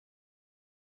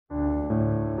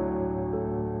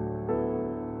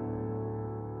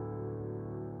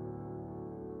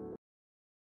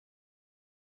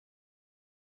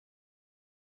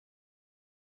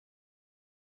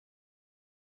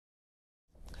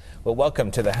Well, welcome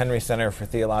to the Henry Center for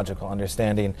Theological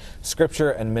Understanding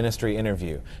Scripture and Ministry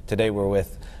interview. Today we're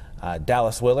with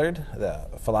Dallas Willard, the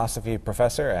philosophy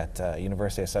professor at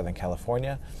University of Southern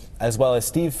California, as well as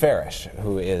Steve Farish,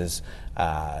 who is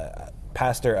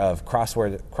pastor of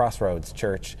Crossroads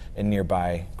Church in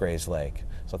nearby Grays Lake.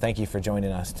 So thank you for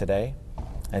joining us today.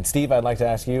 And Steve, I'd like to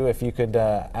ask you if you could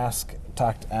ask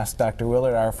Dr.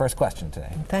 Willard our first question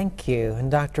today. Thank you.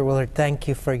 And Dr. Willard, thank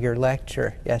you for your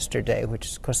lecture yesterday, which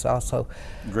is, of course, also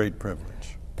great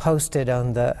privilege, posted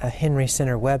on the Henry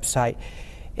Center website.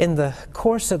 In the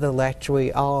course of the lecture,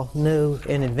 we all knew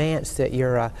in advance that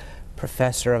you're a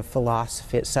professor of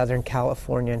philosophy at Southern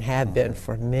California and have been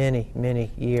for many, many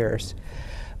years.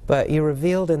 But you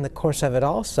revealed in the course of it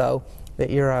also that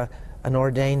you're an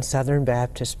ordained Southern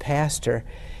Baptist pastor.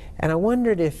 And I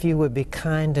wondered if you would be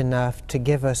kind enough to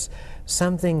give us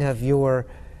something of your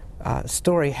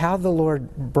story, how the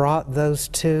Lord brought those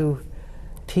two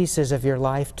pieces of your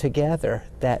life together,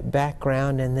 that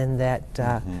background and then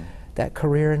that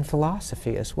career in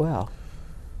philosophy as well.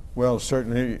 Well,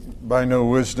 certainly by no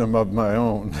wisdom of my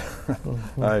own,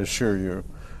 I assure you.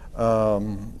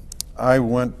 I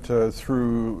went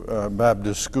through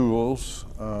Baptist schools,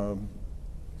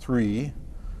 3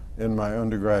 in my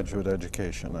undergraduate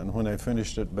education, and when I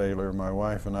finished at Baylor, my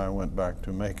wife and I went back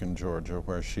to Macon, Georgia,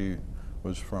 where she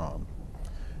was from.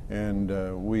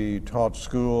 And we taught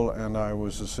school, and I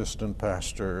was assistant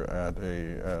pastor at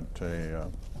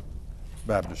a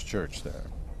Baptist church there.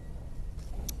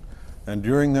 And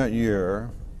during that year,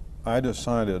 I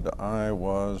decided I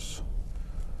was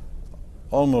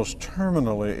almost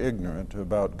terminally ignorant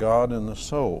about God and the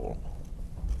soul.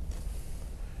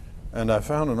 And I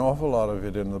found an awful lot of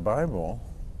it in the Bible,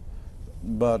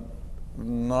 but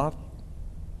not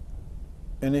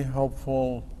any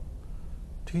helpful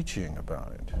teaching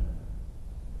about it,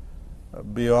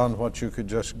 beyond what you could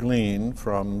just glean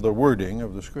from the wording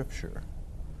of the Scripture.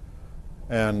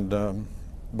 And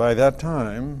by that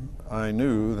time, I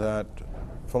knew that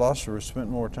philosophers spent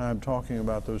more time talking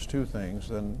about those two things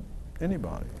than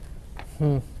anybody.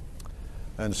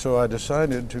 And so I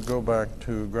decided to go back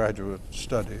to graduate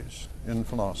studies in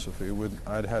philosophy.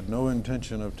 I'd had no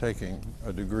intention of taking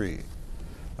a degree.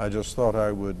 I just thought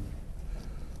I would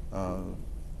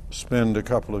spend a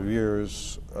couple of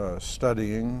years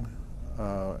studying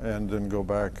and then go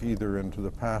back either into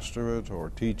the pastorate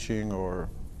or teaching or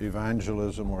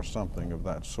evangelism or something of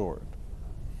that sort.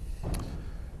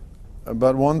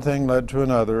 But one thing led to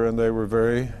another, and they were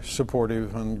very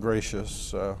supportive and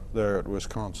gracious there at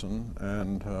Wisconsin.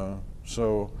 And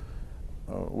so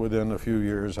within a few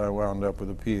years, I wound up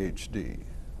with a PhD.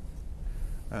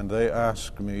 And they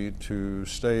asked me to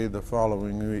stay the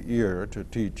following year to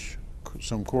teach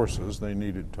some courses they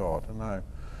needed taught. And I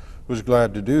was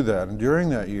glad to do that. And during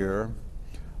that year,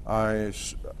 I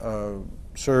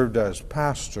served as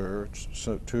pastor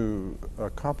to a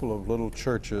couple of little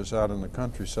churches out in the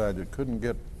countryside that couldn't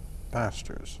get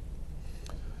pastors.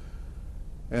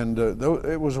 And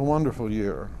it was a wonderful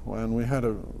year, and we had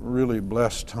a really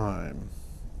blessed time,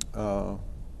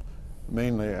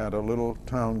 mainly at a little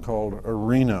town called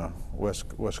Arena,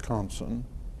 Wisconsin.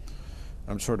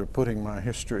 I'm sort of putting my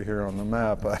history here on the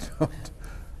map.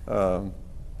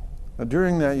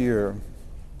 During that year,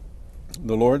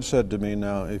 the Lord said to me,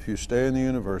 now, if you stay in the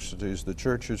universities, the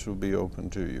churches will be open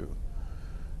to you.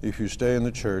 If you stay in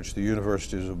the church, the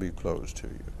universities will be closed to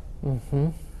you.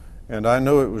 And I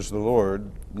know it was the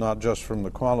Lord, not just from the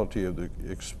quality of the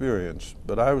experience,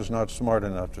 but I was not smart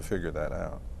enough to figure that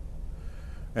out.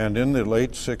 And in the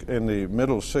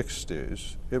middle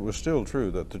 60s, it was still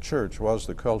true that the church was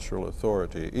the cultural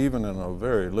authority, even in a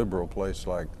very liberal place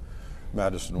like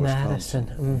Madison,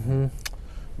 Wisconsin.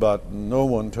 But no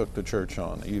one took the church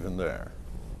on, even there.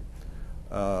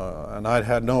 And I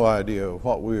had no idea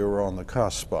what we were on the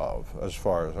cusp of as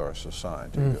far as our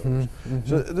society goes.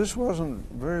 So this wasn't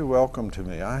very welcome to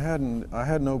me. I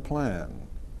had no plan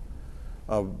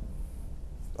of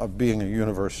being a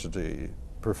university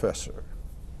professor.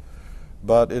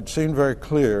 But it seemed very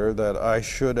clear that I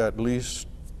should at least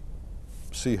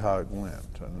see how it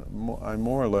went. And I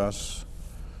more or less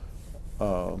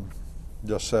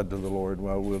just said to the Lord,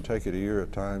 well, we'll take it a year at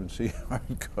a time and see how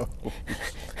it goes.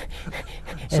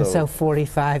 And so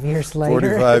 45 years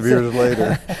later? 45 years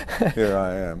later, here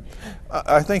I am.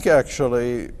 I think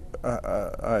actually,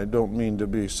 I don't mean to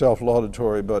be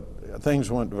self-laudatory, but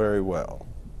things went very well.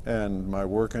 And my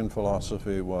work in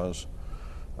philosophy was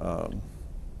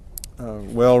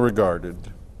well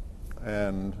regarded.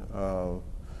 And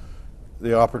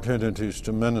the opportunities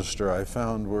to minister I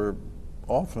found were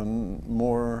often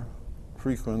more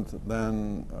frequent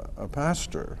than a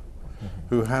pastor.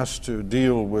 who has to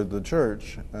deal with the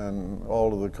church and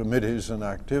all of the committees and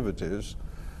activities.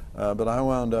 But I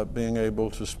wound up being able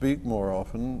to speak more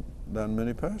often than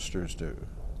many pastors do,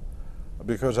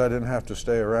 because I didn't have to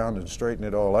stay around and straighten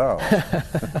it all out.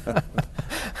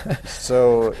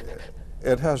 So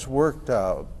it has worked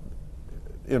out,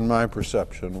 in my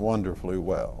perception, wonderfully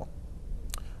well.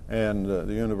 And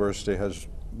the university has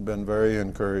been very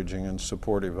encouraging and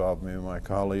supportive of me. My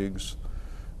colleagues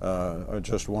are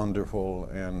just wonderful,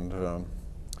 and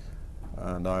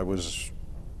I was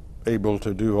able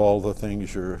to do all the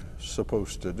things you're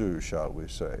supposed to do, shall we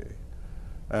say.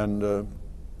 And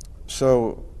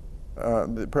so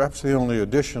perhaps the only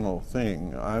additional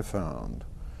thing I found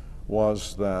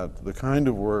was that the kind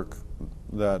of work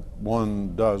that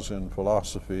one does in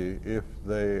philosophy, if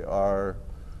they are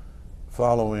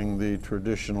following the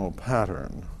traditional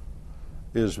pattern,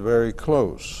 is very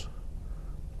close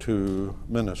to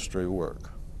ministry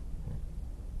work.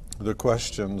 The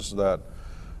questions that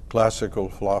classical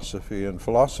philosophy and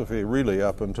philosophy really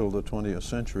up until the 20th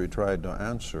century tried to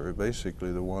answer are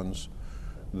basically the ones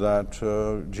that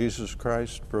Jesus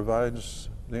Christ provides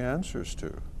the answers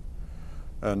to.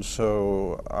 And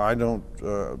so I don't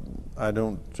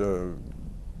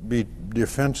be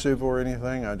defensive or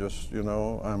anything. I just,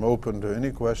 I'm open to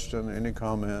any question, any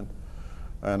comment,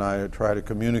 and I try to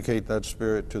communicate that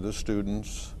spirit to the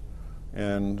students.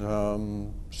 And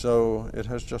so it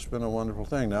has just been a wonderful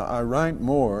thing. Now, I write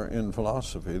more in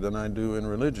philosophy than I do in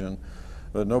religion,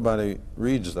 but nobody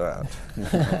reads that.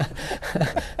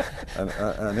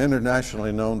 An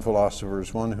internationally known philosopher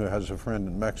is one who has a friend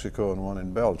in Mexico and one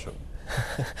in Belgium.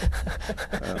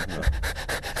 And,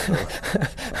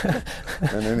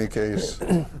 so, in any case,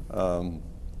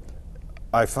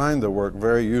 I find the work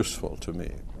very useful to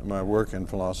me. My work in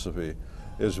philosophy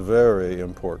is very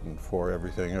important for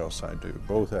everything else I do,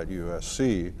 both at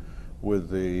USC with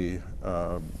the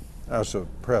as a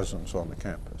presence on the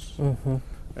campus,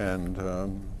 and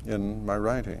in my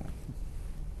writing.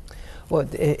 Well,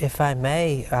 if I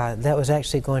may, that was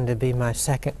actually going to be my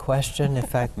second question,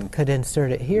 if I could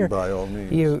insert it here. By all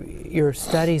means. Your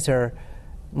studies are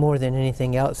more than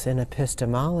anything else in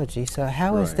epistemology, so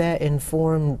how has that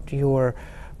informed your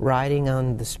writing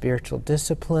on the spiritual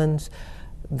disciplines,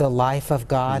 the life of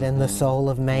God and the soul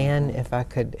of man, if I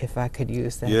could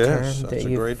use that term that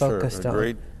you focused on?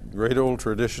 Yes, great old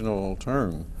traditional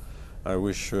term. I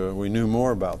wish we knew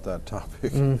more about that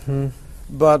topic.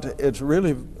 But it's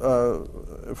really,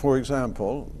 for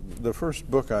example, the first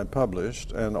book I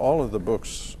published, and all of the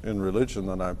books in religion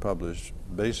that I published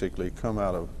basically come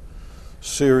out of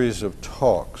series of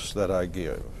talks that I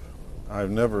give.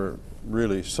 I've never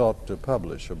really sought to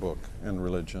publish a book in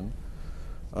religion,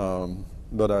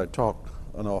 but I talked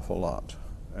an awful lot.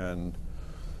 And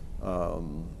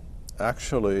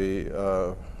actually,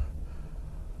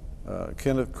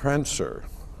 Kenneth Kranzer,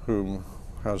 whom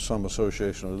has some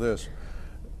association with this,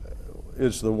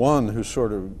 is the one who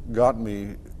sort of got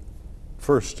me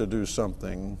first to do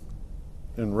something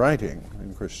in writing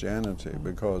in Christianity,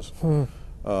 because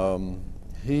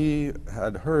he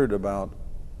had heard about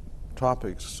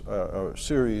topics, a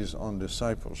series on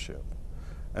discipleship,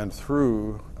 and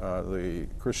through the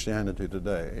Christianity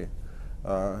Today,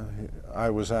 I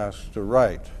was asked to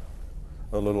write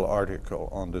a little article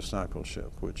on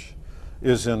discipleship, which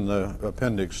is in the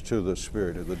appendix to the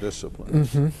Spirit of the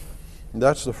Disciplines.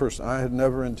 That's the first. I had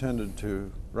never intended to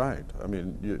write. I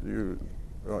mean, you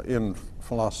in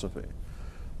philosophy,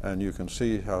 and you can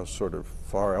see how sort of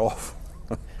far off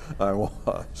I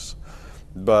was.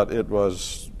 But it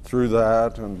was through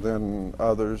that, and then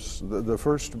others. The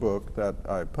first book that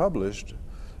I published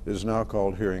is now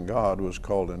called Hearing God, was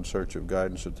called In Search of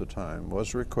Guidance at the time,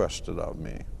 was requested of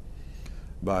me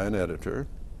by an editor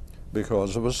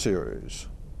because of a series.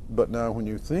 But now when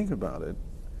you think about it,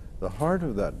 the heart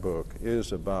of that book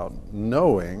is about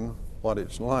knowing what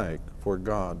it's like for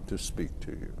God to speak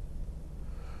to you,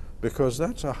 because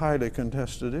that's a highly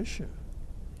contested issue.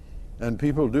 And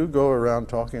people do go around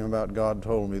talking about God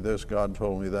told me this, God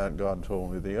told me that, God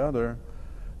told me the other,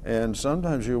 and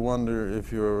sometimes you wonder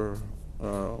if you're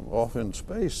off in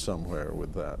space somewhere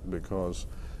with that, because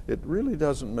it really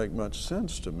doesn't make much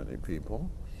sense to many people.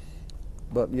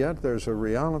 But yet there's a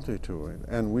reality to it,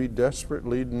 and we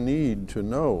desperately need to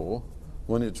know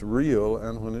when it's real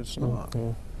and when it's not.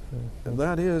 And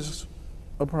that is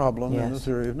a problem in the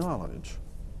theory of knowledge.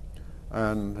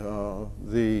 And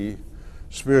the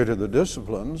Spirit of the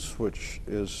Disciplines, which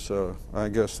is, I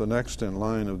guess, the next in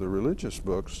line of the religious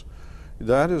books,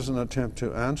 that is an attempt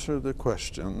to answer the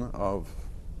question of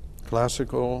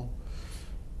classical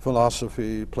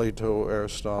philosophy, Plato,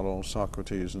 Aristotle,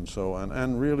 Socrates, and so on.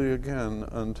 And really, again,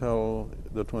 until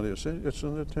the 20th century, it's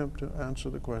an attempt to answer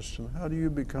the question, how do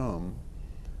you become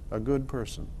a good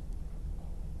person?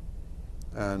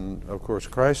 And, of course,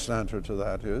 Christ's answer to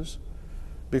that is,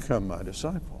 become my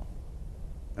disciple.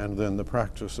 And then the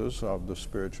practices of the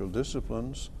spiritual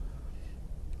disciplines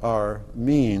are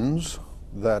means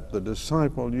that the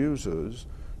disciple uses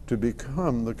to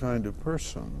become the kind of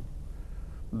person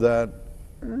that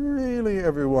really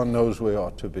everyone knows we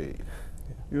ought to be.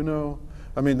 You know,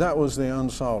 I mean, that was the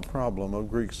unsolved problem of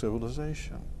Greek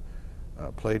civilization.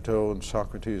 Plato and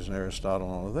Socrates and Aristotle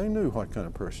and all, they knew what kind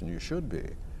of person you should be,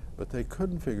 but they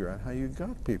couldn't figure out how you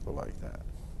got people like that.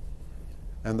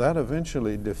 And that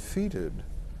eventually defeated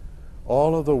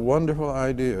all of the wonderful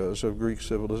ideas of Greek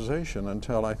civilization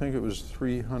until I think it was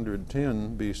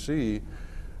 310 BC,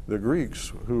 the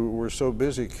Greeks, who were so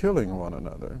busy killing one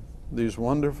another, these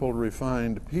wonderful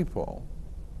refined people,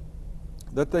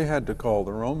 that they had to call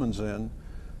the Romans in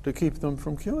to keep them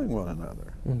from killing one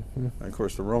another. Mm-hmm. And of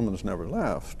course the Romans never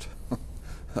left.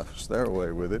 That was their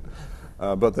way with it.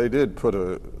 But they did put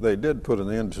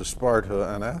an end to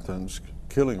Sparta and Athens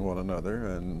killing one another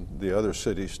and the other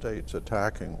city-states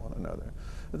attacking one another.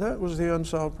 That was the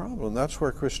unsolved problem. That's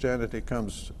where Christianity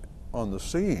comes on the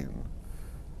scene.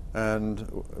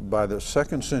 And by the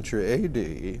 2nd century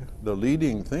AD, the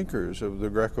leading thinkers of the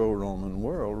Greco-Roman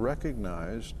world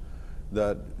recognized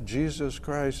that Jesus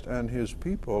Christ and his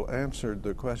people answered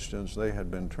the questions they had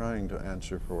been trying to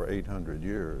answer for 800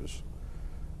 years.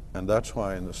 And that's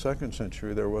why in the 2nd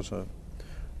century there was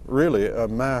really a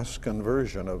mass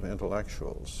conversion of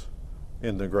intellectuals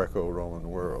in the Greco-Roman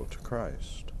world to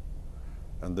Christ.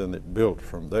 And then it built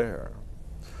from there.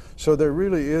 So there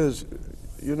really is,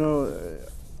 you know,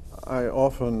 I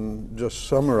often just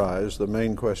summarize the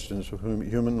main questions of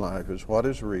human life is what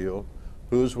is real,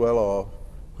 who's well off,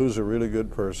 who's a really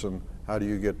good person, how do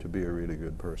you get to be a really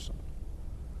good person?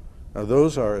 Now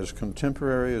those are as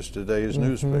contemporary as today's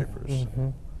newspapers. Mm-hmm.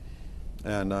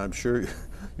 And I'm sure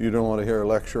you don't want to hear a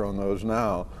lecture on those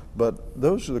now, but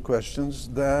those are the questions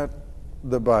that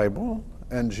the Bible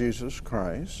and Jesus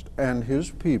Christ and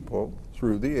his people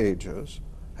through the ages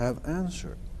have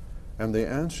answered. And the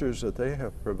answers that they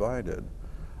have provided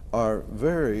are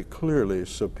very clearly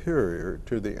superior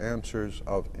to the answers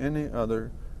of any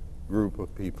other group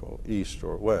of people, East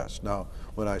or West. Now,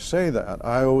 when I say that,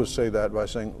 I always say that by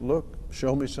saying, look,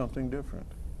 show me something different.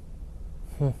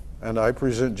 And I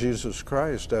present Jesus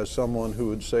Christ as someone who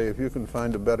would say, if you can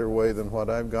find a better way than what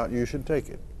I've got, you should take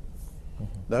it.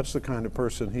 That's the kind of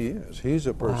person he is. He's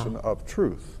a person of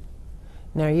truth.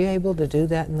 Now, are you able to do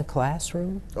that in the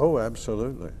classroom? Oh,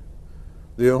 absolutely.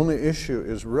 The only issue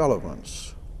is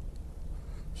relevance.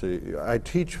 See, I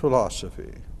teach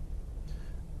philosophy.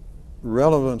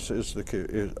 Relevance is the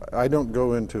key. I don't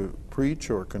go in to preach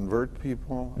or convert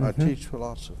people. I teach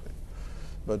philosophy.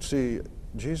 But see,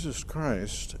 Jesus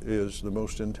Christ is the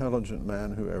most intelligent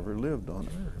man who ever lived on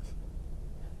earth.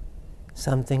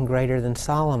 Something greater than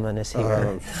Solomon is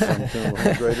here. Something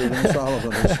greater than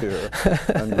Solomon is here,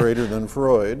 and greater than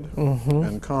Freud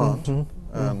and Kant,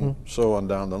 and so on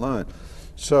down the line.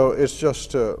 So it's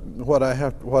just what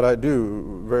I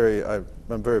do.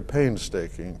 I'm very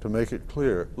painstaking to make it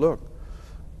clear. Look,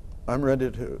 I'm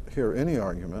ready to hear any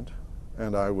argument,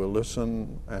 and I will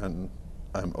listen, and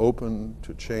I'm open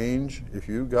to change. If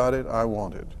you got it, I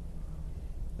want it.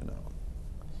 You know.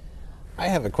 I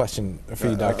have a question for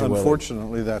you, Dr. Willard.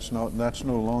 Unfortunately, that's no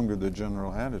longer the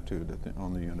general attitude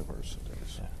on the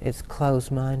universities. It's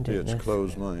closed-mindedness. It's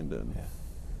closed-minded.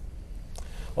 Yeah.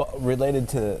 Well, related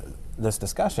to this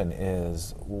discussion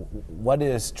is what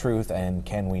is truth and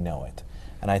can we know it?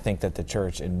 And I think that the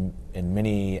church in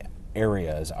many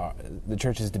areas, the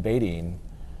church is debating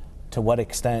to what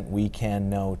extent we can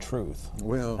know truth.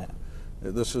 Well,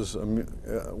 this is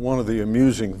one of the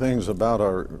amusing things about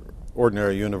our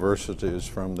ordinary universities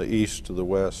from the East to the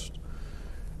West.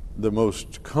 The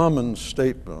most common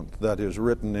statement that is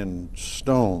written in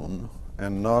stone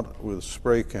and not with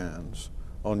spray cans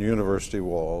on university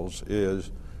walls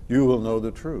is, you will know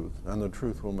the truth, and the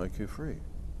truth will make you free.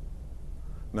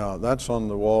 Now, that's on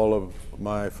the wall of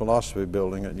my philosophy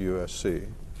building at USC,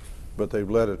 but they've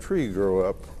let a tree grow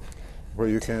up where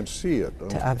you can't see it.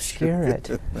 To obscure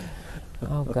it.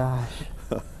 Oh, gosh.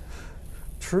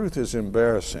 Truth is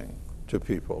embarrassing to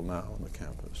people now on the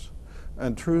campus.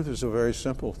 And truth is a very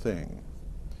simple thing.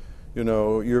 You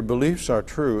know, your beliefs are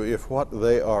true if what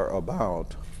they are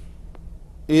about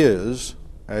is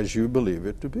as you believe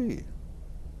it to be.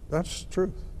 That's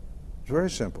truth. It's very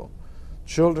simple.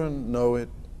 Children know it.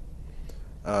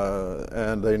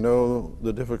 and they know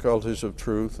the difficulties of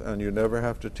truth, and you never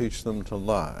have to teach them to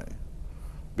lie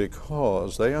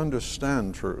because they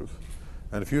understand truth.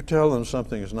 And if you tell them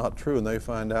something is not true and they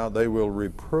find out, they will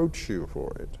reproach you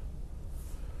for it.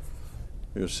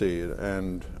 You see,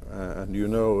 and you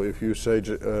know, if you say,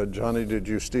 Johnny, did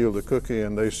you steal the cookie?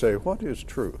 And they say, what is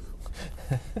truth?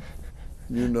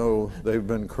 You know they've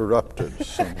been corrupted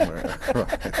somewhere.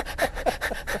 Right?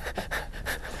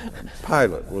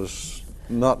 Pilate was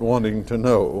not wanting to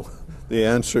know the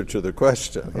answer to the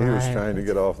question. He was trying to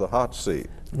get off the hot seat.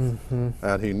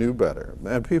 And he knew better.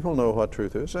 And people know what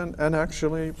truth is. And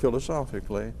actually,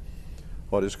 philosophically,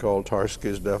 what is called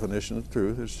Tarski's definition of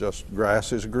truth is just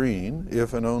grass is green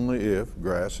if and only if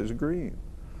grass is green.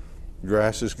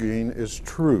 Grass is green is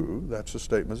true. That's a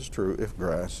statement that's true if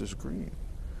grass is green.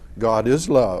 God is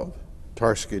love.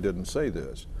 Tarski didn't say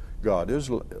this. God is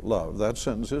love. That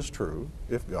sentence is true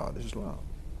if God is love.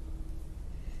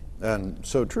 And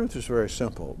so truth is very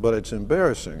simple, but it's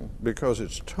embarrassing because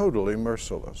it's totally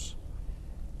merciless.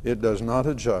 It does not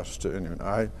adjust to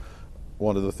anyone.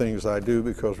 One of the things I do,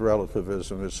 because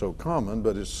relativism is so common,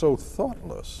 but it's so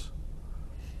thoughtless.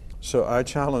 So I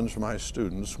challenge my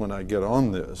students when I get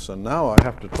on this, and now I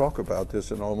have to talk about this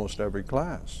in almost every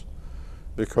class,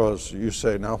 because you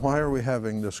say, now why are we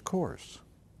having this course?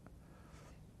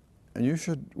 And you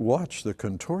should watch the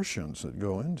contortions that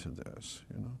go into this,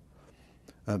 you know.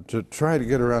 And to try to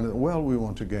get around it, well, we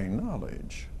want to gain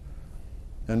knowledge.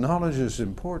 And knowledge is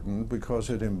important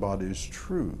because it embodies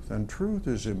truth. And truth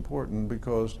is important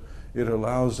because it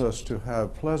allows us to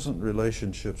have pleasant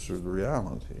relationships with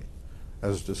reality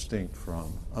as distinct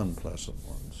from unpleasant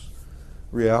ones.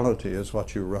 Reality is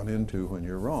what you run into when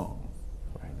you're wrong.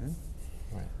 Right?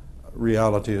 Right.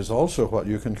 Reality is also what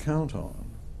you can count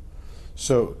on.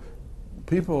 So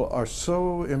people are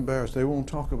so embarrassed they won't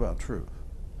talk about truth.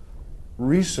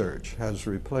 Research has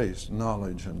replaced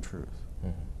knowledge and truth.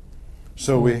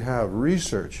 So we have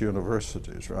research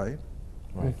universities, right?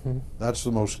 Right. That's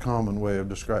the most common way of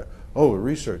describing, oh, a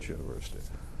research university.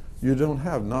 You don't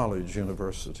have knowledge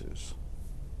universities.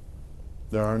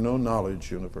 There are no knowledge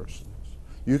universities.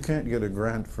 You can't get a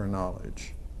grant for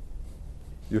knowledge.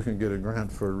 You can get a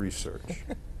grant for research.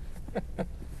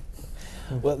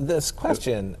 Well, this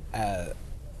question,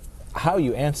 how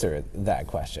you answer that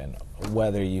question,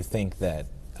 whether you think that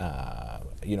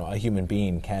a human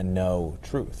being can know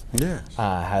truth, yes,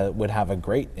 would have a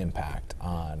great impact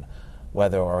on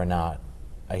whether or not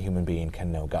a human being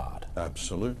can know God.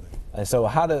 Absolutely. And so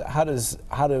how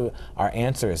do our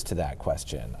answers to that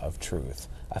question of truth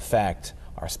affect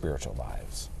our spiritual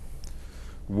lives?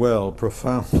 Well,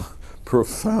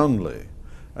 profoundly.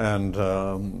 And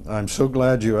I'm so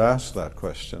glad you asked that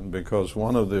question, because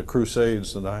one of the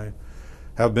crusades that I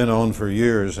have been on for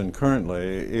years and currently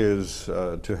is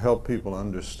to help people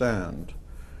understand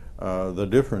the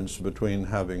difference between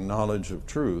having knowledge of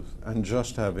truth and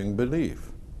just having belief.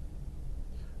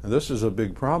 And this is a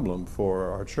big problem for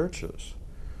our churches,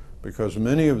 because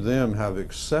many of them have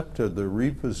accepted the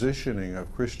repositioning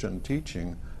of Christian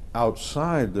teaching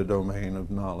outside the domain of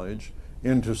knowledge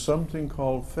into something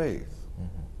called faith.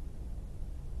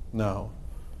 Now,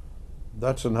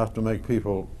 that's enough to make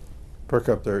people perk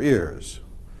up their ears.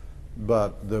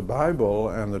 But the Bible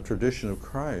and the tradition of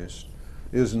Christ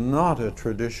is not a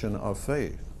tradition of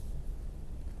faith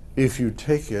if you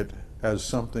take it as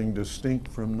something distinct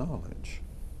from knowledge.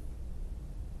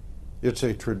 It's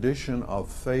a tradition of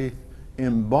faith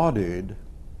embodied,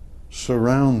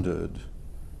 surrounded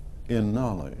in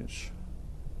knowledge.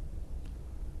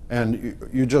 And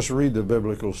you just read the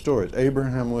biblical stories.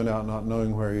 Abraham went out not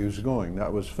knowing where he was going.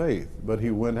 That was faith. But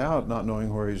he went out not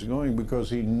knowing where he was going because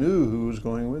he knew who was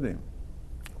going with him.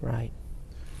 Right.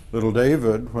 Little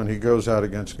David, when he goes out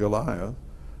against Goliath,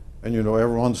 and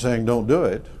everyone's saying don't do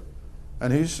it,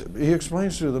 and he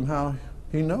explains to them how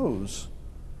he knows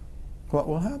what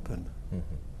will happen.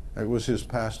 It was his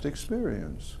past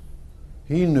experience.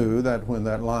 He knew that when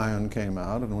that lion came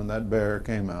out and when that bear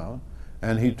came out,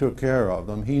 and he took care of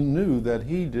them, he knew that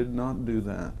he did not do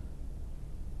that.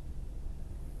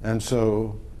 And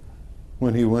so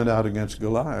when he went out against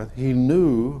Goliath, he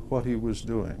knew what he was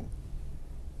doing.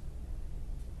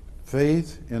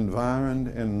 Faith environed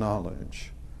in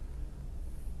knowledge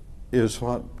is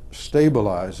what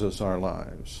stabilizes our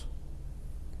lives.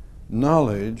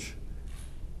 Knowledge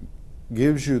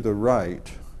gives you the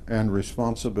right and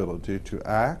responsibility to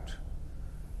act,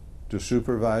 to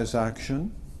supervise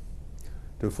action,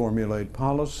 to formulate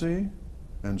policy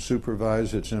and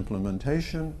supervise its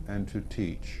implementation, and to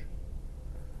teach.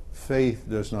 Faith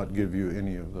does not give you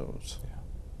any of those.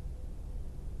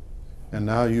 And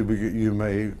now you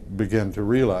may begin to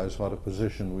realize what a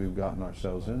position we've gotten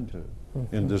ourselves into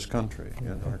in this country,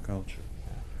 in our culture.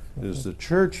 Is the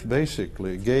church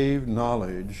basically gave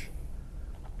knowledge,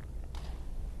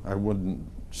 I wouldn't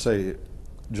say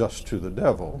just to the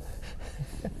devil,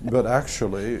 but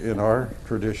actually in our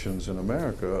traditions in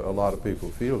America, a lot of people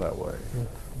feel that way.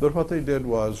 But what they did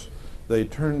was they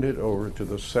turned it over to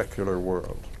the secular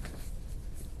world.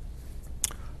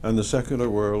 And the secular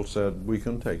world said, we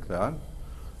can take that.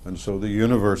 And so the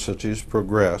universities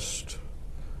progressed,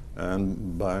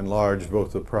 and by and large,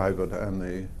 both the private and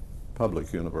the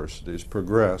public universities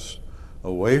progressed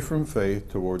away from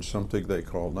faith towards something they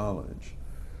call knowledge.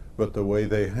 But the way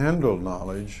they handled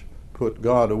knowledge put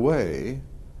God away,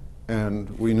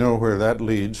 and we know where that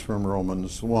leads from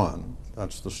Romans 1.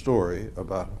 That's the story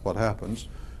about what happens,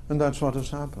 and that's what has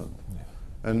happened. Yeah.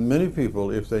 And many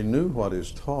people, if they knew what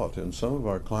is taught in some of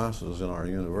our classes in our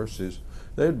universities,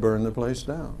 they'd burn the place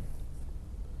down.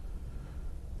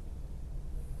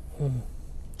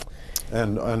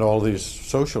 And all these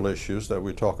social issues that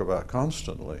we talk about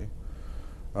constantly,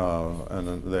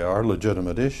 and they are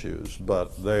legitimate issues,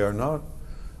 but they are not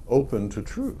open to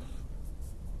truth.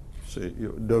 See,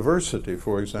 diversity,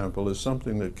 for example, is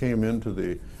something that came into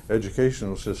the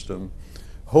educational system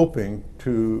hoping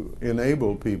to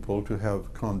enable people to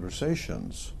have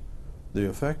conversations. The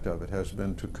effect of it has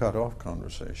been to cut off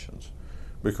conversations,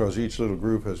 because each little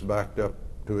group has backed up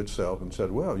to itself and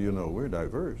said, well, you know, we're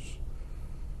diverse,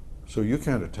 so you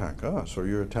can't attack us, or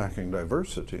you're attacking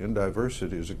diversity, and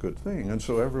diversity is a good thing, and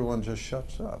so everyone just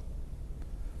shuts up.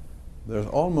 There's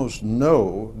almost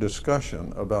no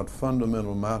discussion about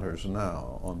fundamental matters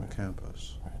now on the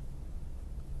campus.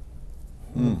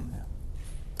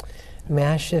 May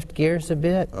I shift gears a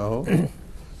bit? Oh,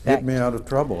 get me out of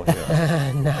trouble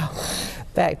here. No.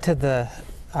 Back to the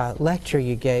lecture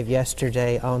you gave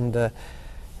yesterday on the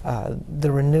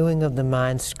renewing of the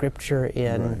mind, Scripture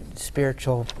in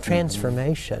spiritual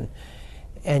transformation.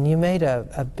 And you made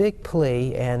a big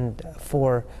plea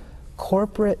for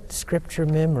corporate Scripture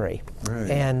memory.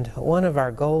 And one of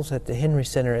our goals at the Henry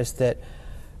Center is that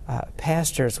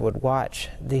pastors would watch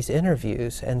these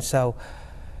interviews. And so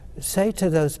say to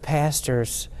those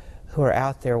pastors who are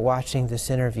out there watching this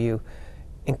interview,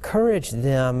 encourage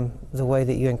them the way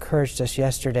that you encouraged us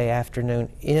yesterday afternoon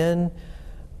in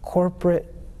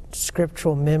corporate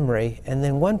scriptural memory. And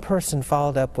then one person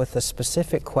followed up with a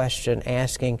specific question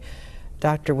asking,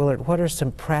 Dr. Willard, what are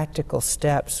some practical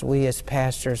steps we as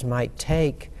pastors might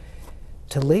take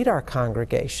to lead our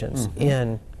congregations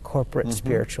in corporate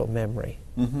spiritual memory?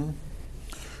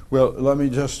 Well, let me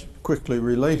just quickly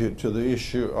relate it to the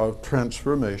issue of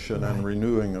transformation and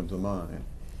renewing of the mind.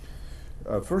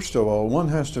 First of all, one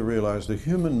has to realize the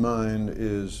human mind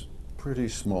is pretty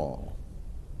small.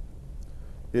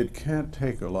 It can't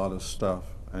take a lot of stuff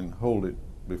and hold it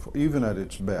before, even at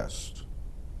its best.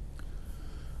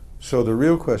 So the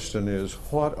real question is,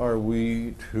 what are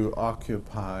we to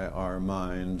occupy our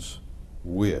minds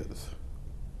with?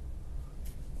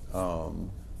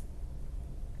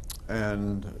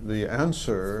 And the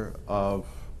answer of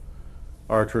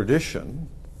our tradition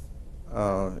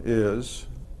is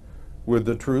with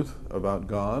the truth about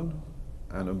God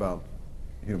and about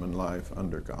human life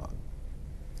under God.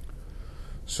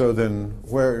 So then,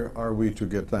 where are we to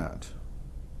get that?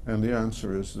 And the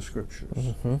answer is the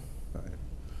Scriptures. Right.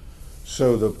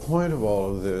 So the point of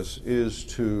all of this is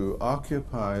to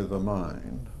occupy the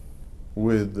mind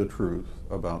with the truth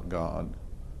about God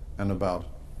and about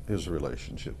His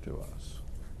relationship to us.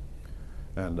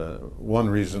 And one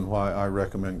reason why I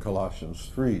recommend Colossians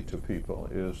 3 to people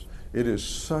is it is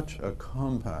such a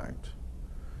compact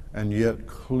and yet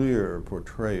clear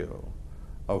portrayal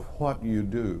of what you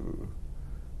do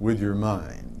with your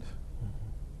mind.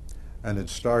 And it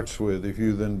starts with, if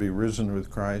you then be risen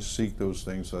with Christ, seek those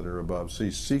things that are above.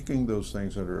 See, seeking those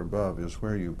things that are above is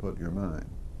where you put your mind.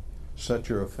 Set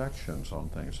your affections on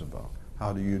things above.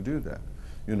 How do you do that?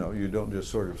 You know, you don't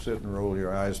just sort of sit and roll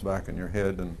your eyes back in your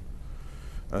head, and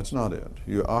that's not it.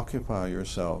 You occupy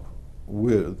yourself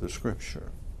with the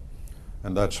Scripture.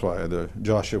 And that's why the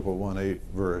Joshua 1:8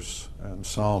 verse and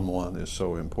Psalm 1 is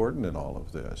so important in all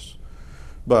of this.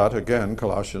 But again,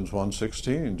 Colossians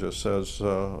 1:16 just says,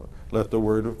 let the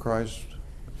word of Christ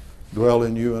dwell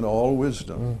in you in all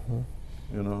wisdom.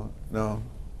 You know, now,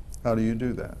 how do you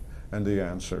do that? And the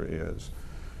answer is,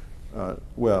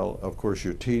 well, of course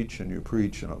you teach and you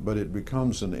preach, but it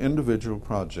becomes an individual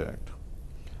project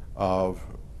of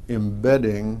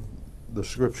embedding the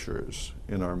Scriptures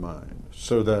in our mind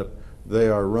so that they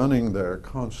are running there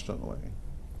constantly,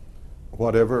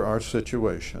 whatever our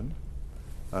situation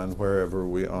and wherever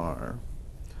we are.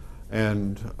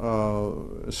 And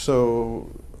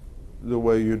so the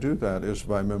way you do that is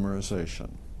by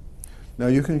memorization. Now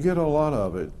you can get a lot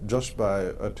of it just by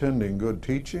attending good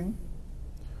teaching.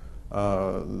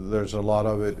 There's a lot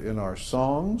of it in our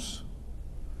songs.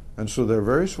 And so there are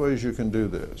various ways you can do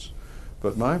this.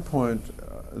 But my point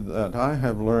that I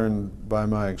have learned by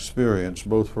my experience,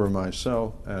 both for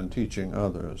myself and teaching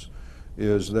others,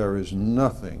 is there is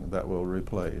nothing that will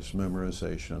replace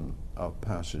memorization of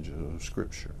passages of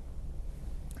Scripture.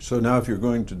 So now if you're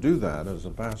going to do that as a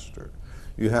pastor,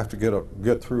 you have to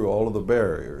get through all of the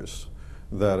barriers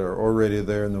that are already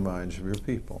there in the minds of your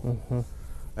people.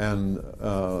 And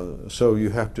so you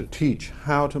have to teach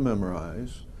how to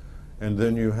memorize, and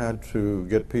then you had to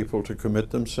get people to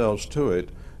commit themselves to it,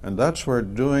 and that's where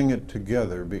doing it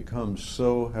together becomes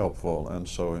so helpful and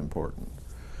so important.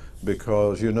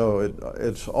 Because, you know,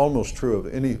 it's almost true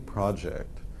of any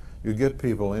project. You get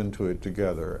people into it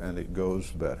together and it goes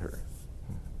better.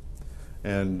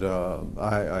 And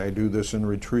I do this in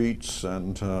retreats,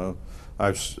 and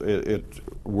it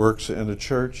works in a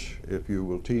church if you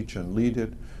will teach and lead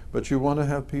it. But you want to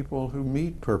have people who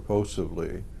meet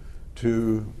purposively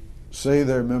to say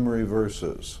their memory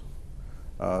verses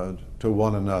to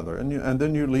one another. And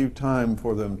then you leave time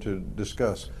for them to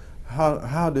discuss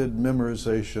how did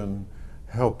memorization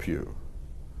help you?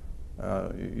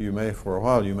 You may, for a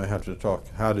while, you may have to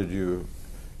talk, how did you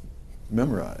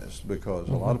memorize? Because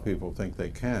a lot of people think they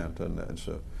can't, and it's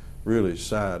a really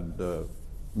sad,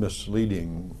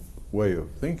 misleading way of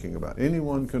thinking about it.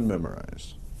 Anyone can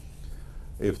memorize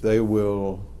if they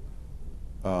will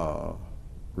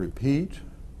repeat,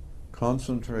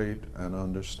 concentrate, and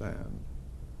understand.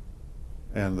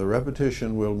 And the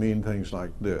repetition will mean things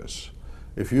like this.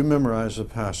 If you memorize a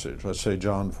passage, let's say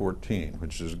John 14,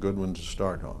 which is a good one to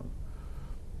start on,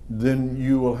 then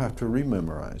you will have to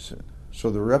rememorize it. So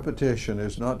the repetition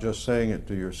is not just saying it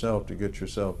to yourself to get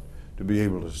yourself to be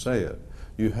able to say it.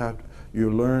 You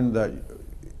learn that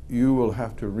you will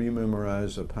have to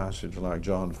rememorize a passage like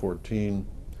John 14,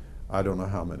 I don't know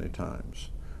how many times.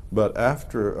 But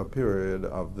after a period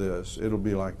of this, it'll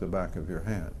be like the back of your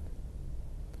hand,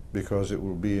 because it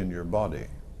will be in your body.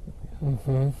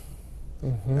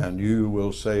 And you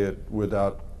will say it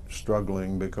without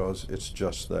struggling because it's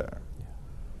just there.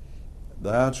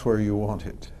 That's where you want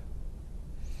it.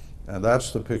 And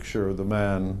that's the picture of the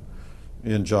man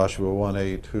in Joshua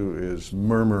 1:8 who is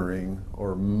murmuring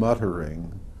or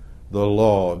muttering the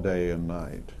law day and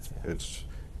night. It's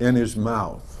in his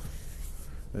mouth.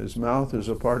 His mouth is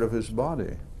a part of his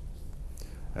body.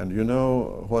 And you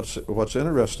know, what's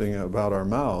interesting about our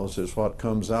mouths is what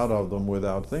comes out of them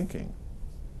without thinking.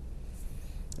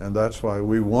 And that's why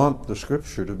we want the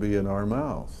Scripture to be in our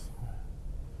mouth.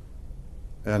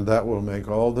 And that will make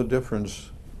all the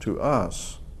difference to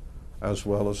us as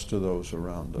well as to those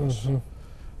around us.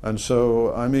 And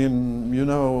so, I mean, you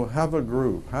know, have a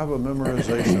group, have a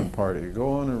memorization party,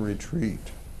 go on a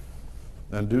retreat,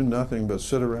 and do nothing but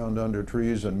sit around under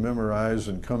trees and memorize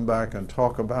and come back and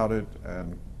talk about it.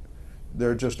 And there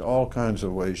are just all kinds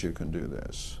of ways you can do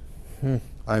this.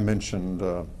 I mentioned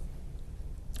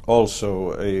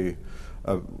also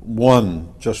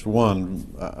just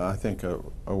one, I think a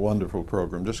wonderful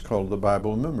program just called the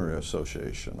Bible Memory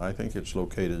Association. I think it's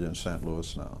located in St.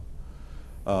 Louis now.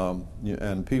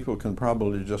 And people can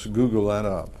probably just Google that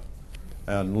up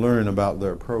and learn about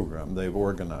their program. They've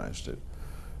organized it.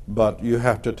 But you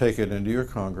have to take it into your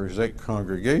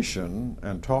congregation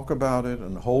and talk about it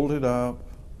and hold it up.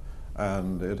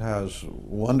 And it has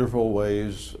wonderful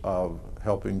ways of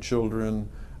helping children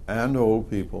and old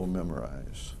people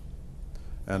memorize.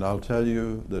 And I'll tell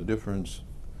you, the difference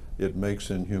it makes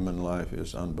in human life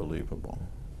is unbelievable.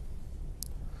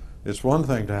 It's one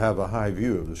thing to have a high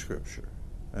view of the Scripture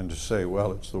and to say,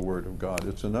 well, it's the Word of God.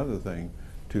 It's another thing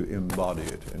to embody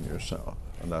it in yourself,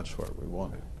 and that's where we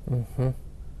want it.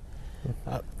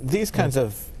 These kinds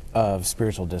of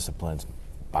spiritual disciplines,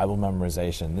 Bible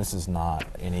memorization, this is not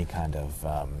any kind of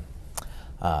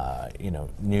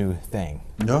new thing.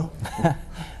 No.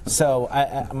 So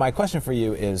my question for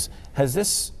you is, has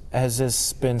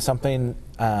this been something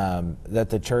that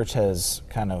the church has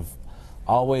kind of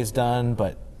always done,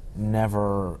 but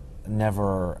never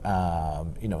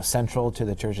central to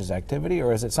the church's activity,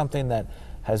 or is it something that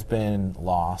has been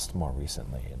lost more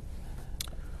recently?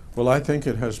 Well, I think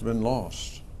it has been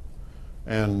lost.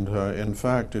 And in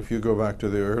fact, if you go back to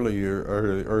the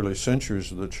early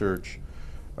centuries of the church,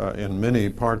 in many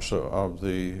parts of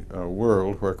the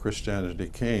world where Christianity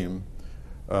came,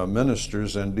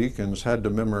 ministers and deacons had to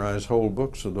memorize whole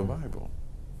books of the Bible.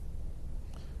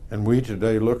 And we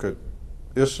today look at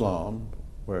Islam,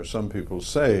 where some people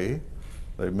say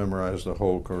They've memorized the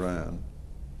whole Quran.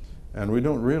 And we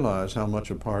don't realize how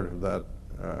much a part of that,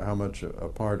 how much a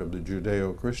part of the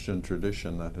Judeo-Christian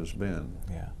tradition that has been.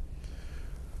 Yeah.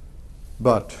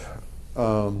 But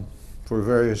for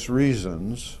various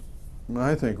reasons,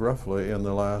 I think roughly in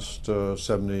the last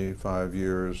 75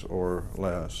 years or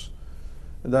less,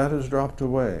 that has dropped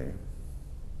away.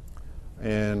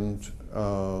 And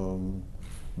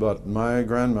but my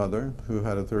grandmother, who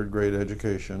had a third grade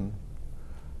education,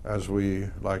 as we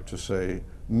like to say,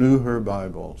 knew her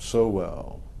Bible so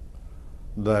well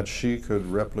that she could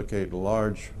replicate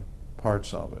large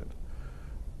parts of it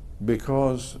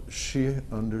because she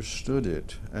understood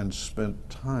it and spent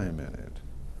time in it.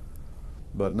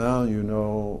 But now, you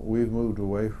know, we've moved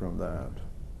away from that.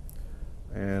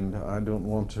 And I don't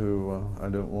want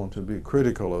to be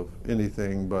critical of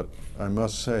anything, but I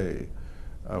must say,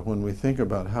 when we think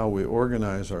about how we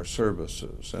organize our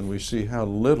services and we see how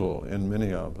little in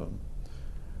many of them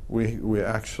we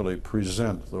actually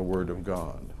present the Word of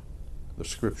God, the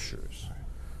Scriptures.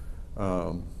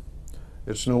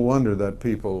 It's no wonder that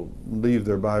people leave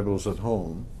their Bibles at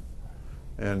home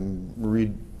and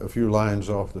read a few lines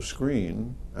off the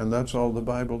screen, and that's all the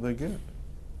Bible they get.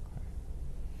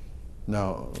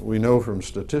 Now, we know from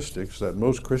statistics that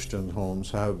most Christian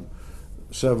homes have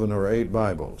 7 or 8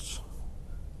 Bibles,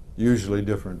 usually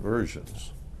different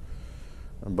versions.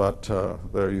 But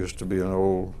there used to be an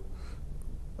old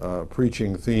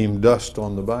preaching theme, Dust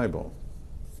on the Bible.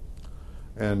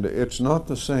 And it's not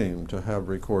the same to have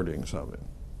recordings of it.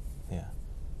 Yeah.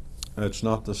 And it's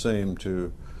not the same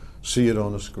to see it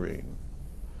on a screen.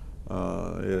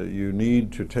 You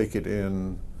need to take it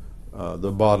in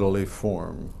the bodily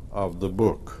form of the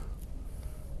book.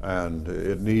 And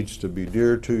it needs to be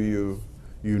dear to you.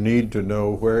 You need to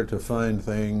know where to find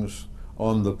things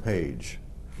on the page.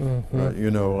 Mm-hmm.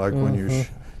 You know, like when you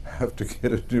have to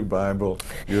get a new Bible,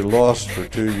 you're lost for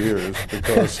 2 years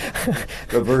because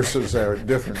the verses are at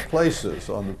different places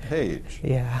on the page.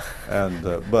 Yeah. And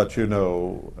but you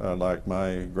know, like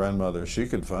my grandmother, she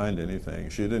could find anything.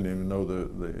 She didn't even know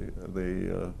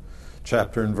the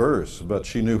chapter and verse, but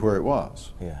she knew where it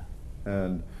was. Yeah.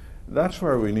 And that's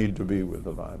where we need to be with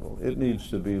the Bible. It needs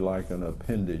to be like an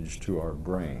appendage to our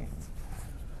brain.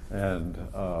 And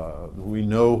we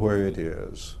know where it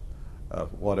is,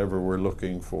 whatever we're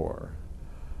looking for,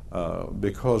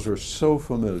 because we're so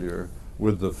familiar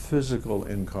with the physical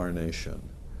incarnation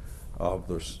of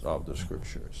the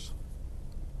Scriptures.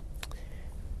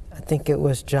 I think it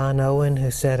was John Owen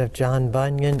who said of John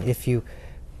Bunyan, if you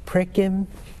prick him,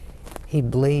 he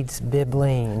bleeds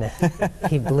Bibline.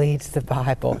 He bleeds the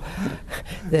Bible.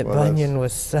 That well, Bunyan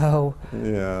was so,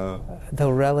 though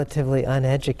relatively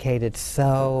uneducated,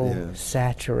 so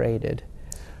saturated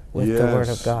with the Word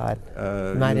of God.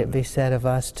 Might it be said of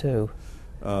us too?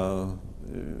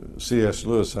 C.S.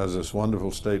 Lewis has this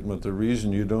wonderful statement, the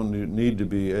reason you don't need to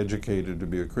be educated to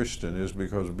be a Christian is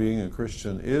because being a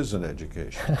Christian is an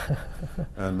education.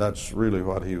 And that's really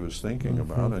what he was thinking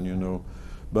about. And you know,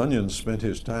 Bunyan spent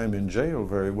his time in jail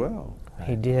very well.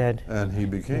 He did. And he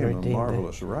became a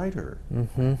marvelous writer.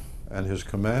 And his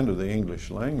command of the English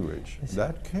language,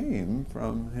 that came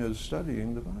from his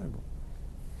studying the Bible.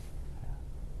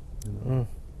 You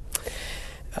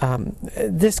know?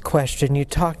 This question, you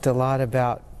talked a lot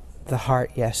about the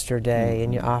heart yesterday,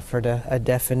 and you offered a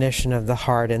definition of the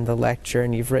heart in the lecture,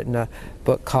 and you've written a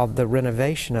book called The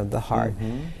Renovation of the Heart.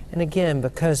 And again,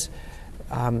 because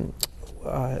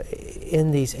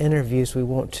in these interviews we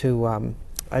want to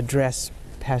address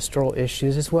pastoral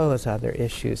issues as well as other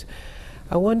issues,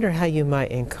 I wonder how you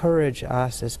might encourage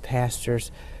us as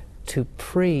pastors to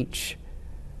preach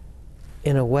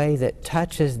in a way that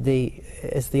touches the,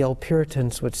 as the old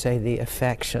Puritans would say, the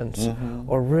affections,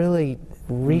 or really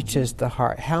reaches the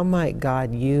heart. How might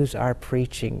God use our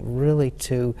preaching really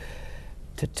to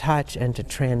touch and to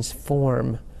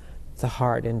transform the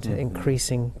heart into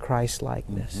increasing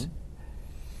Christ-likeness?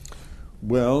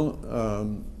 Well,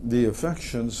 the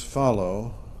affections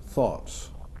follow thoughts.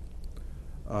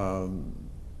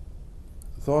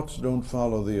 Thoughts don't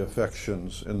follow the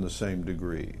affections in the same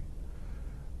degree.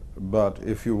 But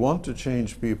if you want to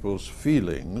change people's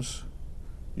feelings,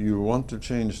 you want to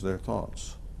change their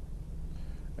thoughts.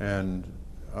 And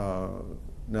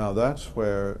now that's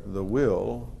where the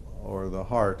will, or the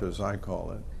heart as I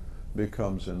call it,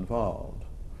 becomes involved.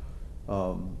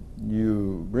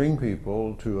 You bring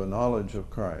people to a knowledge of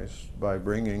Christ by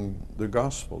bringing the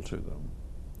gospel to them,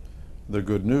 the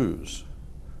good news.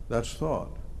 That's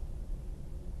thought.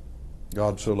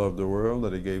 God so loved the world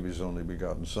that he gave his only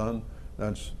begotten Son.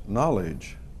 That's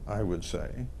knowledge, I would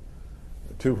say,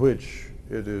 to which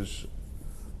it is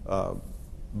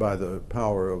by the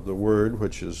power of the Word,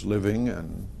 which is living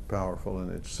and powerful in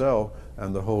itself,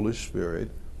 and the Holy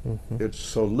Spirit, it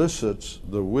solicits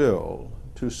the will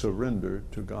to surrender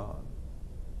to God.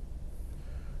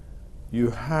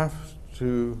 You have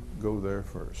to go there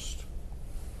first.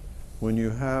 When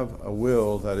you have a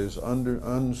will that is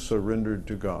unsurrendered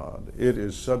to God, it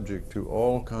is subject to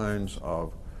all kinds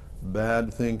of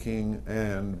bad thinking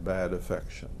and bad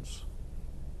affections,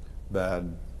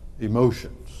 bad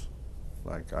emotions.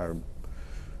 Like I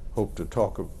hope to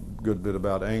talk a good bit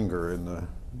about anger in the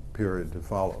period to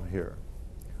follow here.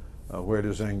 Where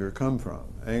does anger come from?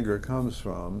 Anger comes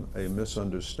from a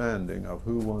misunderstanding of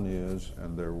who one is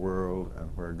and their world and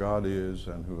where God is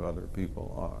and who other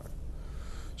people are.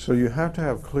 So you have to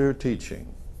have clear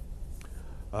teaching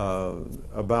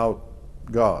about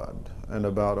God and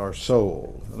about our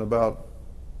soul and about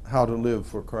how to live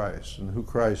for Christ and who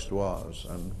Christ was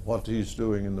and what He's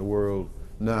doing in the world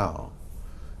now.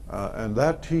 And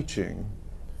that teaching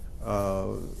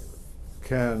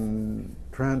can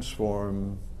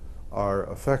transform our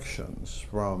affections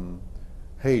from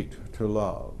hate to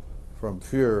love, from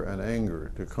fear and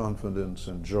anger to confidence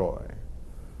and joy,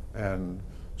 and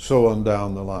so on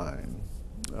down the line.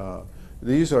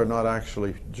 These are not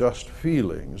actually just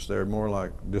feelings, they're more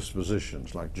like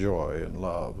dispositions, like joy and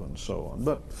love and so on.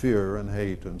 But fear and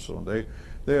hate and so on,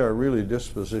 they are really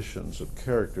dispositions of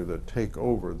character that take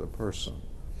over the person.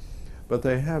 But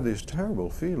they have these terrible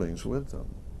feelings with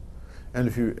them. And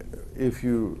if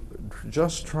you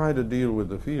just try to deal with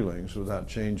the feelings without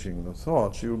changing the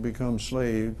thoughts, you'll become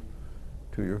slave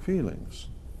to your feelings.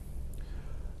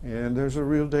 And there's a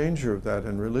real danger of that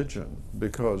in religion,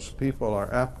 because people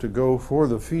are apt to go for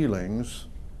the feelings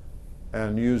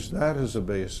and use that as a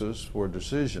basis for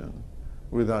decision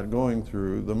without going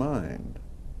through the mind.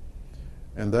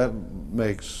 And that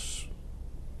makes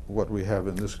what we have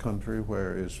in this country,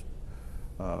 where is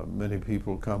many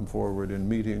people come forward in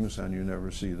meetings and you never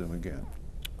see them again.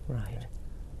 Right.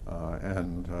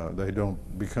 And they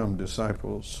don't become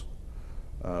disciples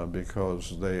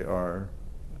because they are,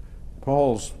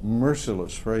 Paul's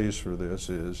merciless phrase for this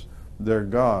is, their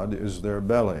God is their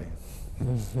belly.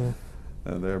 And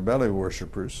they're belly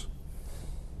worshipers.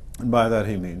 And by that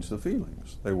he means the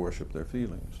feelings. They worship their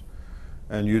feelings.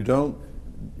 And you don't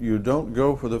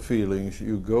go for the feelings,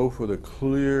 you go for the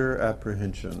clear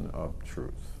apprehension of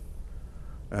truth.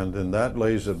 And then that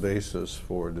lays a basis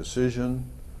for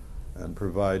decision and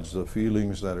provides the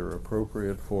feelings that are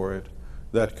appropriate for it,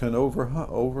 that can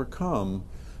overcome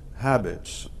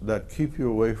habits that keep you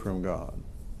away from God.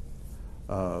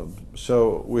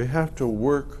 So we have to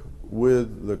work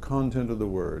with the content of the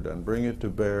Word and bring it to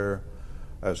bear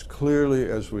as clearly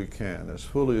as we can, as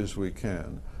fully as we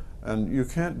can. And you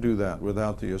can't do that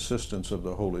without the assistance of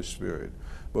the Holy Spirit.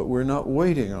 But we're not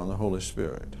waiting on the Holy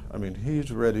Spirit. I mean,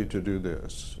 He's ready to do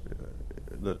this.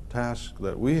 The task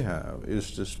that we have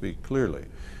is to speak clearly.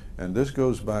 And this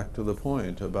goes back to the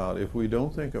point about if we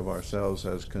don't think of ourselves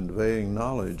as conveying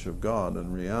knowledge of God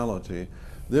and reality,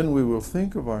 then we will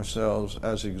think of ourselves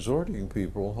as exhorting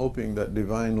people, hoping that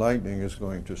divine lightning is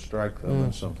going to strike them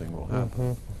and something will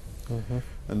happen.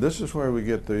 And this is where we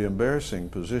get the embarrassing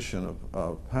position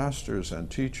of pastors and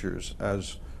teachers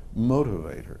as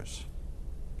motivators.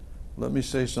 Let me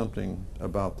say something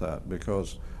about that,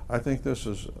 because I think this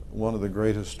is one of the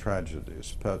greatest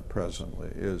tragedies presently,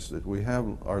 is that we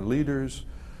have our leaders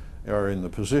are in the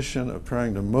position of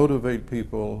trying to motivate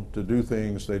people to do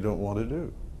things they don't want to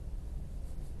do.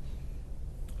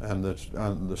 And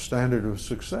the standard of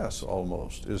success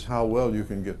almost is how well you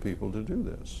can get people to do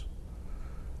this.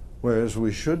 Whereas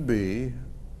we should be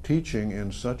teaching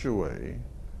in such a way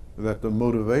that the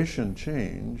motivation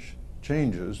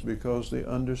changes because the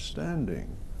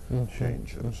understanding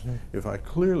changes. If I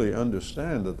clearly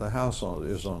understand that the house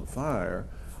is on fire,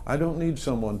 I don't need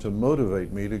someone to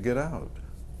motivate me to get out,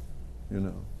 you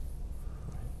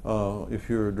know. If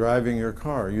you're driving your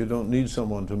car, you don't need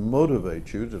someone to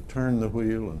motivate you to turn the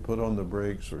wheel and put on the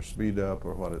brakes or speed up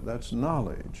or what. That's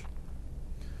knowledge.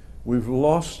 We've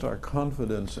lost our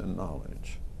confidence in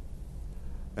knowledge.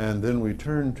 And then we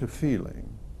turn to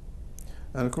feeling.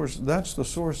 And of course, that's the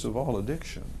source of all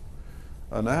addiction.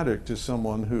 An addict is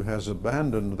someone who has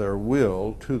abandoned their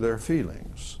will to their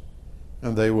feelings.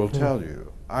 And they will tell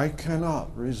you, I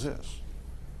cannot resist.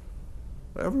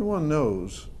 Everyone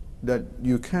knows that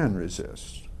you can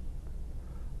resist.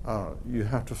 You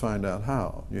have to find out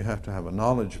how. You have to have a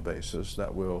knowledge basis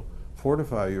that will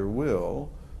fortify your will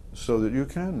so that you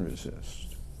can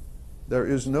resist. There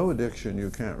is no addiction you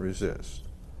can't resist,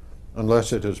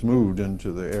 unless it has moved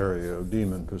into the area of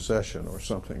demon possession or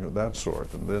something of that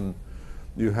sort, and then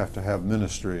You have to have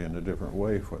ministry in a different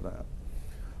way for that.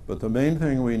 But the main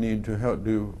thing we need to help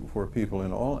do for people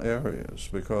in all areas,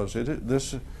 because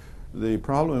the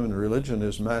problem in religion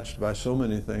is matched by so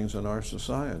many things in our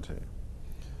society.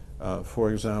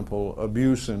 For example,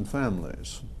 abuse in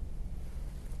families.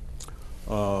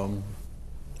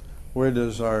 Where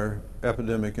does our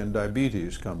epidemic in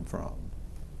diabetes come from?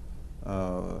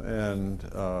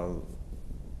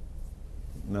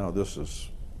 Now this is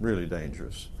really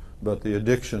dangerous, but the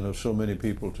addiction of so many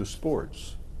people to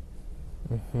sports.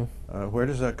 Where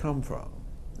does that come from?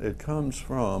 It comes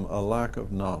from a lack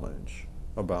of knowledge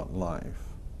about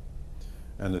life.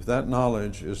 And if that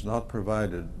knowledge is not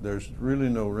provided, there's really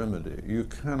no remedy. You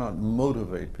cannot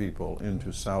motivate people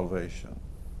into salvation.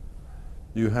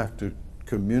 You have to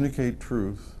communicate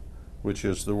truth, which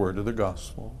is the word of the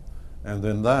gospel. And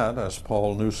then that, as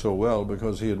Paul knew so well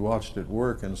because he had watched it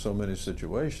work in so many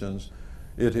situations,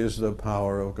 it is the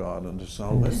power of God unto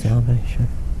salvation.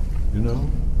 You know,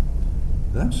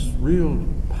 that's real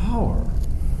power.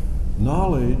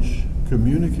 Knowledge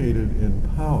communicated in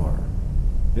power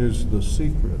is the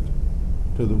secret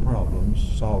to the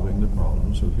problems, solving the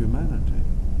problems of humanity.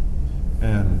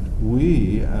 And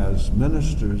we, as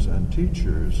ministers and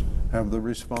teachers, have the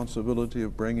responsibility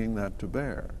of bringing that to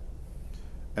bear.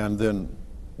 And then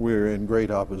we're in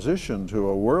great opposition to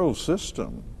a world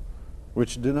system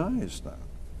which denies that.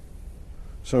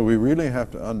 So we really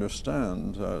have to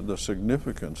understand the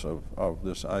significance of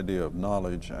this idea of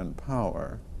knowledge and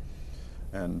power.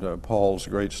 And Paul's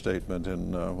great statement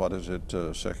in,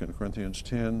 2 Corinthians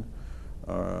 10,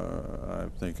 I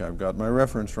think I've got my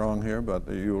reference wrong here, but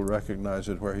you'll recognize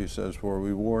it where he says, "For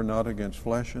we war not against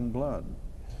flesh and blood,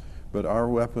 but our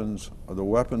weapons, the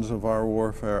weapons of our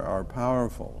warfare are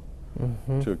powerful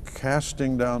to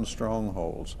casting down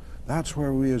strongholds." That's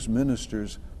where we as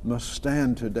ministers must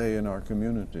stand today in our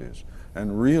communities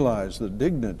and realize the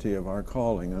dignity of our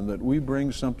calling and that we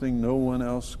bring something no one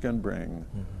else can bring.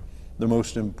 The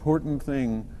most important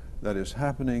thing that is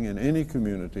happening in any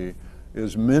community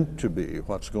is meant to be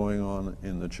what's going on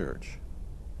in the church.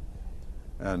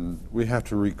 And we have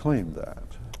to reclaim that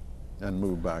and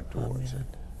move back towards it.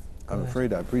 I'm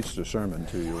afraid I preached a sermon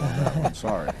to you on that one.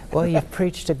 Sorry. Well, you've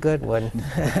preached a good one.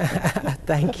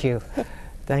 Thank you.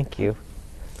 Thank you.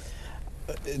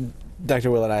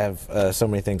 Dr. Willard, I have so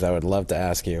many things I would love to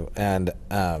ask you. And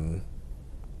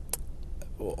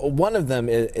one of them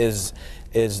is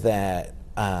that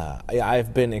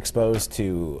I've been exposed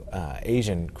to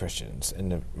Asian Christians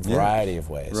in a variety of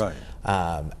ways. Right.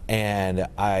 And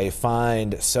I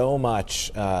find so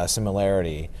much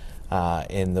similarity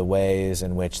in the ways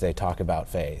in which they talk about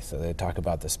faith. So they talk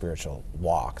about the spiritual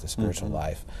walk, the spiritual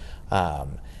life.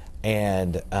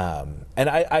 And I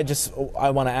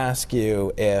want to ask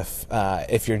you if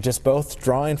you're just both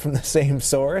drawing from the same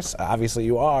source. Obviously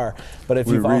you are, but if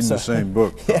you've also the same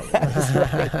book.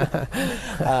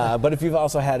 but if you've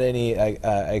also had any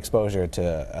exposure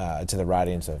to the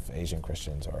writings of Asian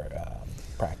Christians or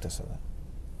practice of that.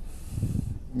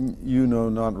 You know,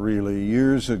 not really.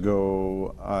 Years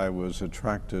ago, I was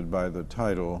attracted by the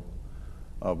title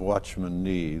of Watchman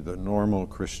Nee, The Normal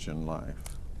Christian Life.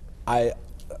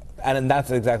 And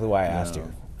that's exactly why I asked you.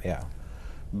 Yeah.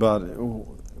 But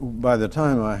by the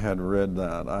time I had read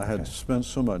that, I had spent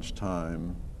so much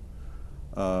time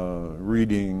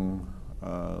reading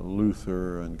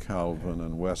Luther and Calvin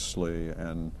and Wesley,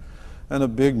 and a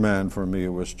big man for me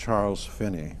was Charles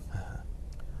Finney.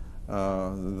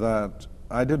 That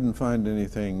I didn't find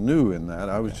anything new in that.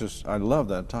 I love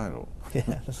that title.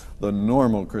 Yes. The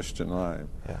Normal Christian Life.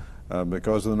 Yeah.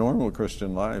 Because the normal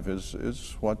Christian life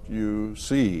is what you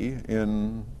see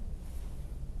in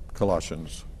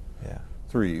Colossians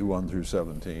 3, 1 through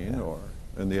 17, or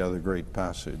in the other great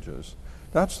passages.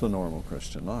 That's the normal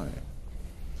Christian life.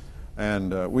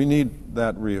 And we need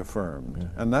that reaffirmed.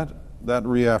 And that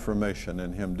reaffirmation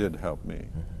in him did help me.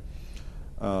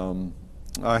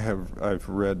 I've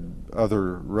read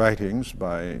other writings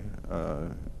by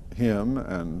him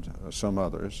and some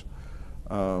others.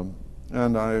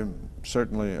 And I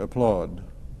certainly applaud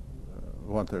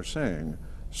what they're saying.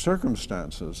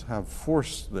 Circumstances have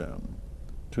forced them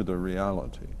to the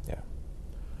reality.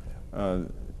 I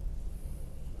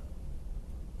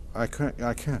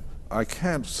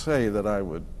can't say that I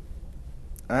would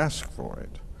ask for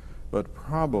it, but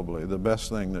probably the best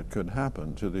thing that could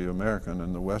happen to the American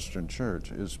and the Western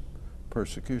church is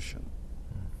persecution.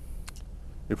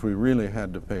 If we really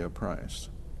had to pay a price.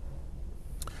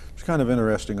 It's kind of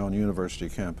interesting on university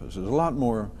campuses. A lot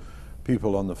more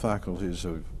people on the faculties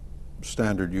of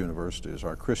standard universities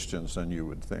are Christians than you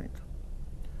would think.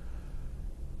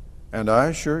 And I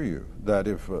assure you that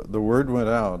if the word went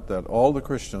out that all the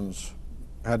Christians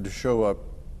had to show up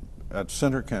at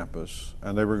Center Campus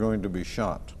and they were going to be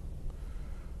shot,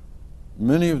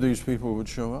 many of these people would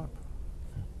show up.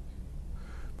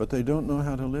 But they don't know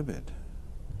how to live it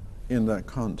in that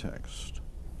context.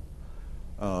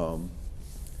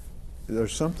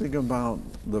 There's something about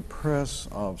the press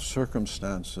of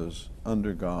circumstances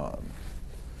under God.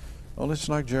 Well, it's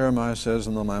like Jeremiah says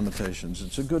in the Lamentations,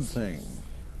 it's a good thing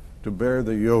to bear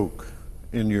the yoke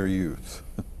in your youth,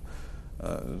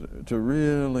 to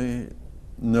really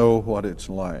know what it's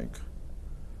like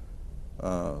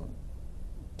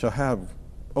to have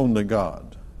only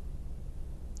God.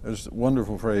 There's a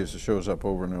wonderful phrase that shows up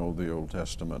over in the Old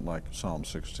Testament, like Psalm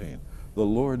 16. The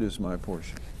Lord is my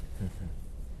portion. Mm-hmm.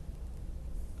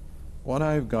 What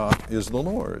I've got is the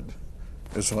Lord,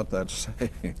 is what that's saying.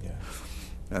 Yeah.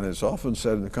 And it's often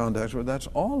said in the context where that's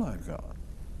all I've got.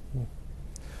 Mm.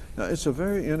 Now, it's a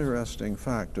very interesting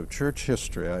fact of church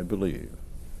history, I believe,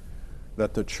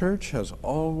 that the church has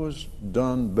always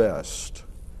done best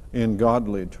in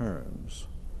godly terms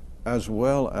as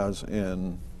well as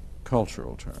in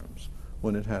cultural terms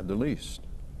when it had the least.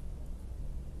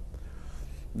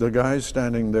 The guys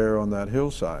standing there on that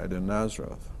hillside in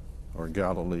Nazareth or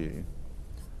Galilee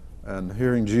and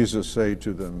hearing Jesus say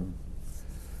to them,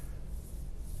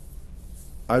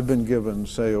 I've been given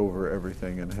say over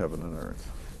everything in heaven and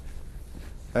earth.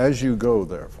 As you go,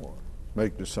 therefore,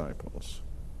 make disciples.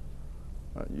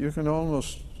 You can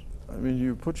almost,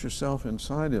 you put yourself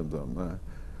inside of them.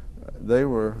 They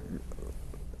were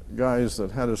guys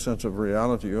that had a sense of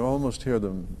reality. You almost hear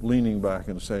them leaning back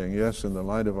and saying, yes, in the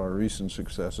light of our recent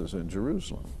successes in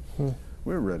Jerusalem,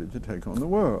 we're ready to take on the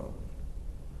world.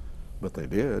 But they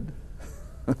did.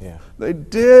 Yeah. They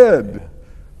did. Yeah.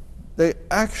 They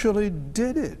actually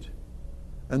did it.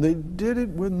 And they did it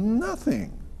with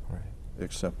nothing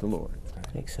except the Lord.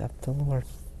 Except the Lord.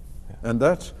 Yeah. And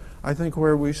that's, I think,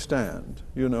 where we stand.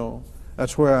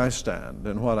 That's where I stand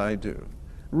and what I do.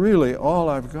 Really, all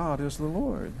I've got is the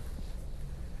Lord.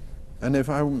 And if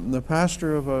I'm the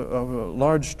pastor of a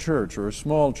large church or a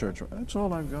small church, that's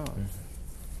all I've got.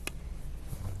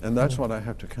 And that's what I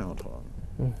have to count on.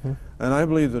 Mm-hmm. And I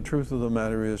believe the truth of the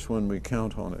matter is when we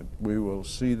count on it, we will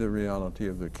see the reality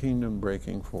of the kingdom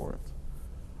breaking forth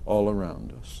all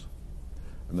around us.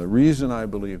 And the reason I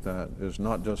believe that is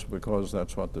not just because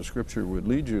that's what the Scripture would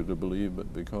lead you to believe,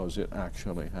 but because it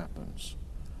actually happens.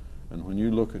 And when you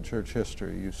look at church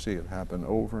history, you see it happen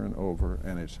over and over,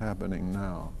 and it's happening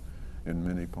now in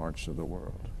many parts of the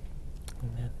world.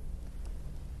 Amen.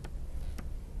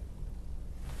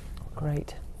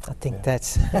 Great. I think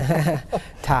that's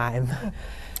time.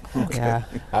 Okay. Yeah.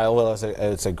 Well,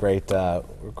 it's a great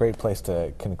place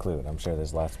to conclude. I'm sure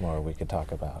there's lots more we could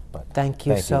talk about. But thank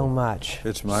you so much.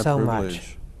 It's my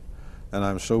privilege. And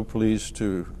I'm so pleased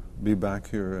to be back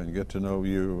here and get to know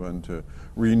you and to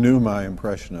renew my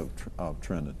impression of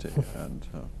Trinity. And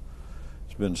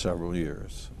it's been several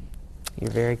years.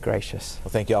 You're very gracious.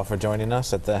 Well, thank you all for joining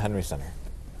us at the Henry Center.